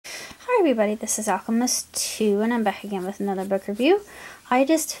everybody, this is Alchemist 2 and I'm back again with another book review. I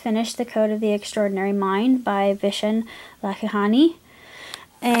just finished The Code of the Extraordinary Mind by Vishen Lakhiani.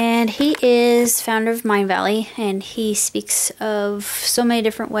 And he is founder of Mindvalley, and he speaks of so many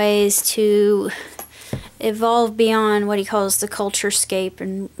different ways to evolve beyond what he calls the culturescape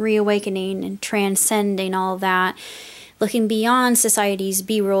and reawakening and transcending all of that. Looking beyond society's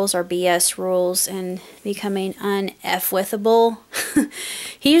B rules or BS rules and becoming un-F-withable.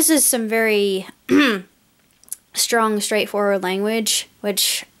 He uses some very strong, straightforward language,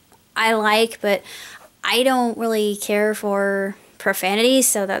 which I like, but I don't really care for profanity,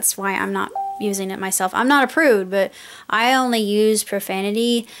 so that's why I'm not using it myself. I'm not a prude, but I only use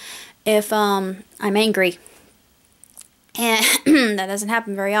profanity if I'm angry. And that doesn't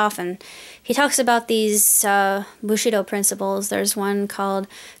happen very often. He talks about these Bushido principles. There's one called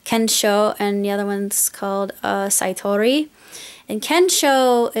Kensho and the other one's called Saitori. And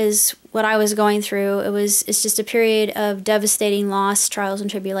Kensho is what I was going through. It's just a period of devastating loss, trials and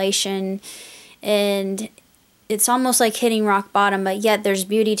tribulation, and it's almost like hitting rock bottom, but yet there's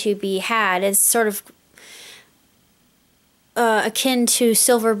beauty to be had. It's sort of akin to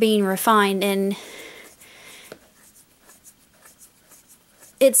silver being refined, and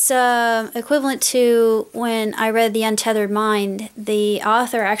it's equivalent to when I read The Untethered Mind. The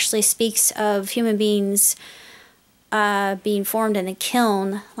author actually speaks of human beings being formed in a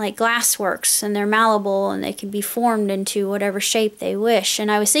kiln, like glassworks, and they're malleable and they can be formed into whatever shape they wish.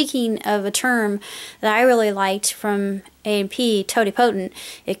 And I was thinking of a term that I really liked from A&P, totipotent.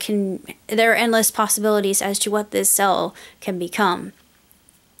 There are endless possibilities as to what this cell can become,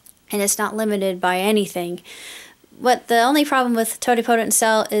 and it's not limited by anything. But the only problem with totipotent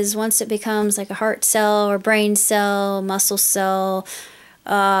cell is once it becomes like a heart cell or brain cell, muscle cell,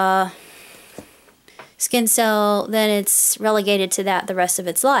 skin cell, then it's relegated to that the rest of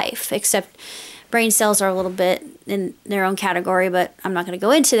its life. Except brain cells are a little bit in their own category, but I'm not going to go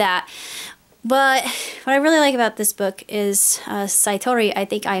into that. But what I really like about this book is Saitori. I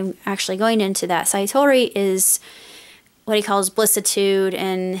think I'm actually going into that. Saitori is what he calls blissitude,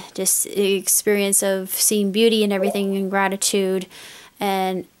 and just the experience of seeing beauty in everything and gratitude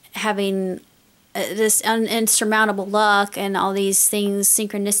and having this insurmountable luck and all these things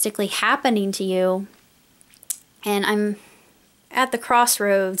synchronistically happening to you. And I'm at the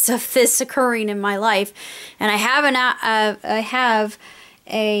crossroads of this occurring in my life, and I have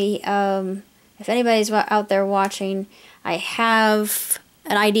if anybody's out there watching, I have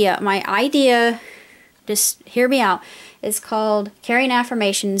an idea. My idea, just hear me out, is called Carrying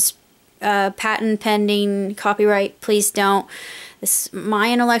Affirmations, patent pending, copyright, please don't. This is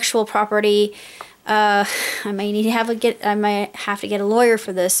my intellectual property. I might have to get a lawyer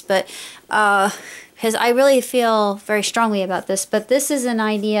for this, but because I really feel very strongly about this. But this is an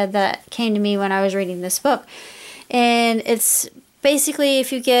idea that came to me when I was reading this book, and it's basically,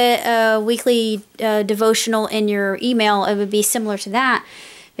 if you get a weekly devotional in your email, it would be similar to that.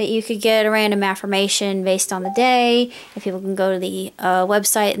 But you could get a random affirmation based on the day, and people can go to the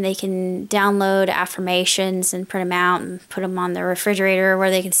website and they can download affirmations and print them out and put them on their refrigerator where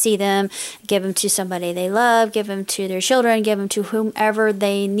they can see them, give them to somebody they love, give them to their children, give them to whomever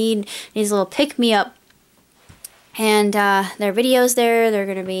they need, needs a little pick-me-up. And there are videos there. They're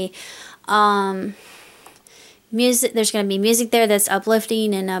going to be music. There's going to be music there that's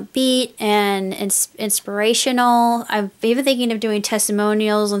uplifting and upbeat and inspirational. I've been thinking of doing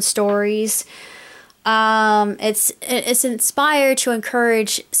testimonials and stories. It's inspired to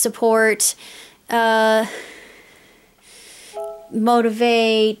encourage, support,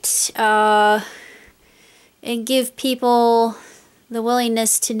 motivate, and give people the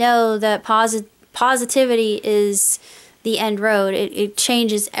willingness to know that positivity is the end road. It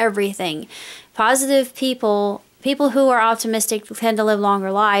changes everything. Positive people who are optimistic tend to live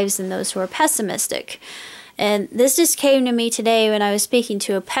longer lives than those who are pessimistic. And this just came to me today when I was speaking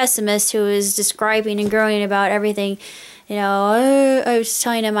to a pessimist who was describing and groaning about everything. You know, I was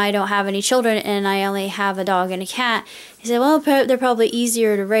telling him I don't have any children and I only have a dog and a cat. He said, well, they're probably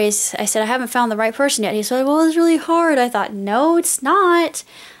easier to raise. I said, I haven't found the right person yet. He said, well, it's really hard. I thought, no, it's not.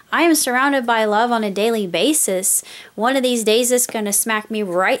 I am surrounded by love on a daily basis. One of these days it's going to smack me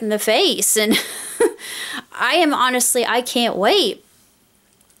right in the face. And I can't wait.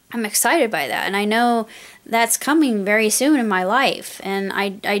 I'm excited by that. And I know that's coming very soon in my life. And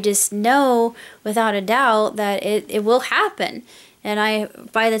I just know without a doubt that it will happen.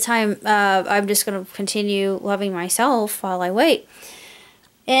 And by the time, I'm just going to continue loving myself while I wait.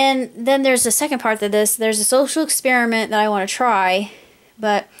 And then there's the second part of this. There's a social experiment that I want to try.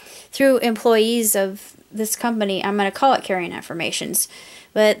 But through employees of this company, I'm going to call it Carrying Affirmations,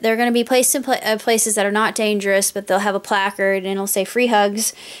 but they're going to be placed in places that are not dangerous, but they'll have a placard and it'll say free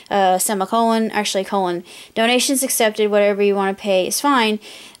hugs, semicolon, actually colon, donations accepted, whatever you want to pay is fine.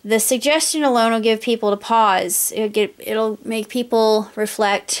 The suggestion alone will give people to pause. It'll make people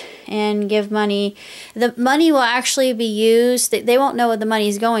reflect and give money. The money will actually be used. They won't know what the money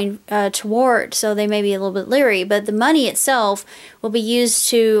is going toward, so they may be a little bit leery. But the money itself will be used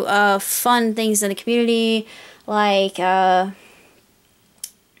to fund things in the community, like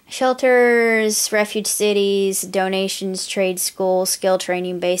shelters, refuge cities, donations, trade school, skill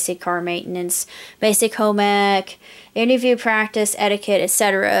training, basic car maintenance, basic home ec, interview practice, etiquette,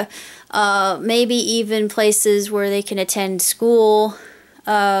 etc. Maybe even places where they can attend school.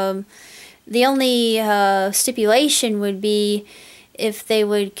 The only stipulation would be if they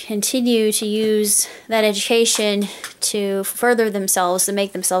would continue to use that education to further themselves, to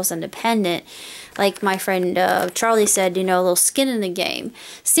make themselves independent. Like my friend Charlie said, a little skin in the game.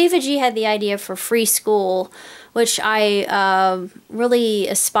 Steve G had the idea for free school, which I really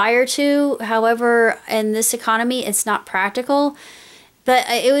aspire to. However, in this economy, it's not practical. But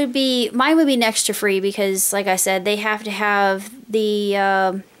mine would be next to free because, like I said, they have to have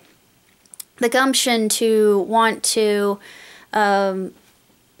the gumption to want to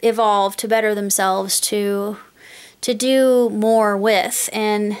evolve, to better themselves, to do more with.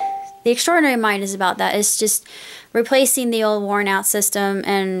 And the Extraordinary Mind is about that. It's just replacing the old worn out system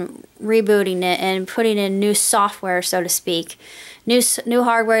and rebooting it and putting in new software, so to speak. New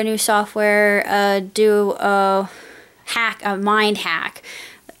hardware, new software, do a mind hack,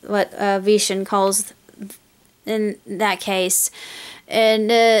 what Vishen calls in that case. And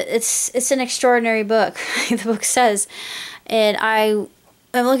it's an extraordinary book, the book says. And I'm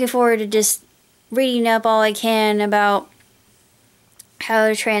looking forward to just reading up all I can about how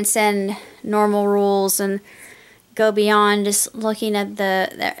to transcend normal rules and go beyond just looking at the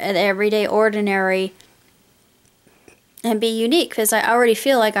everyday ordinary and be unique, because I already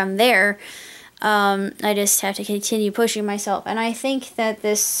feel like I'm there. I just have to continue pushing myself. And I think that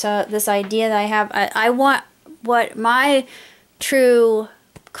this idea that I have, I want what my true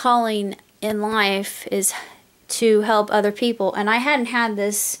calling in life is to help other people. And I hadn't had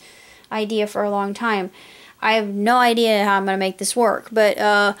this idea for a long time. I have no idea how I'm going to make this work, but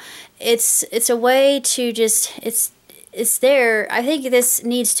it's a way to just, it's there. I think this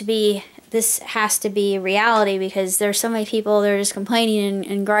has to be reality, because there's so many people that are just complaining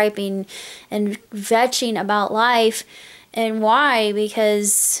and griping and vetching about life. And why?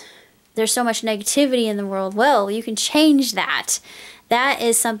 Because there's so much negativity in the world. Well, you can change that. That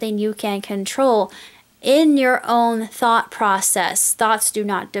is something you can control in your own thought process. Thoughts do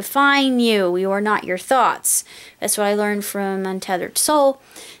not define you. You are not your thoughts. That's what I learned from Untethered Soul.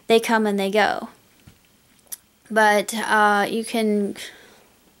 They come and they go. But you can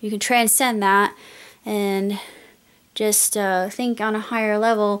transcend that and just think on a higher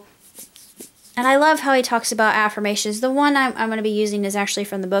level. And I love how he talks about affirmations. The one I'm going to be using is actually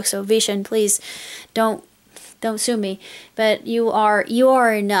from the book. So Vishen, please don't sue me. But you are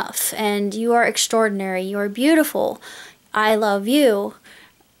enough, and you are extraordinary. You are beautiful. I love you.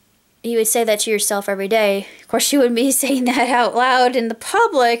 You would say that to yourself every day. Of course, you wouldn't be saying that out loud in the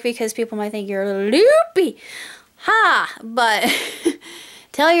public, because people might think you're loopy. Ha! But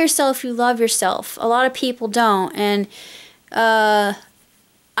tell yourself you love yourself. A lot of people don't, and I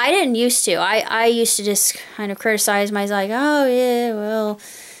didn't used to. I used to just kind of criticize myself, like, oh yeah, well,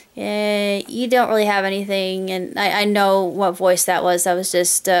 yeah, you don't really have anything. And I know what voice that was. That was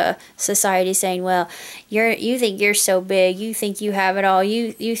just society saying, well, you think you're so big, you think you have it all,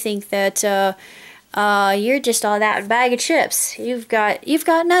 you think that you're just all that bag of chips. You've got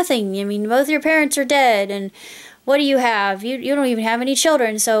nothing. I mean, both your parents are dead, and what do you have? You don't even have any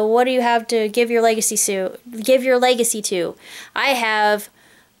children. So what do you have to give your legacy to? I have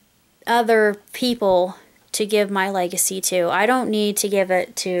other people to give my legacy to. I don't need to give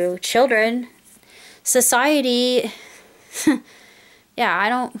it to children. Society, yeah, I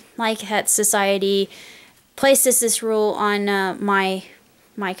don't like that society places this rule on my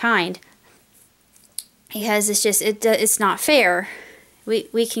kind, because it's just it's not fair.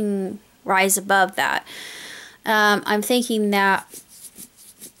 We can rise above that. I'm thinking that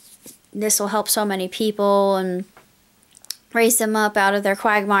this will help so many people and raise them up out of their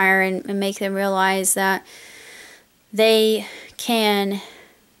quagmire and make them realize that they can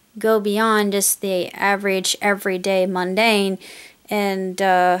go beyond just the average, everyday, mundane, and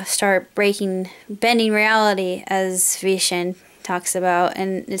start bending reality, as Vishen talks about.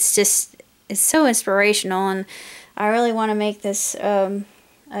 And it's so inspirational, and I really want to make this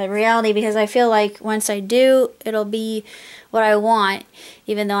a reality, because I feel like once I do, it'll be what I want,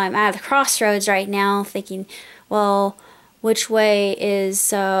 even though I'm at the crossroads right now thinking, well, which way is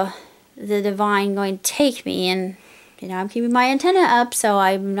the divine going to take me? And you know, I'm keeping my antenna up, so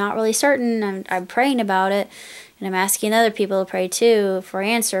I'm not really certain. I'm praying about it, and I'm asking other people to pray too for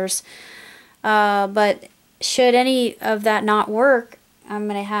answers. But should any of that not work, I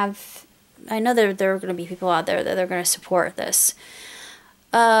know there are going to be people out there that are going to support this.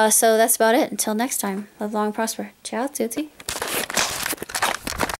 So that's about it. Until next time, live long and prosper. Ciao, tutti.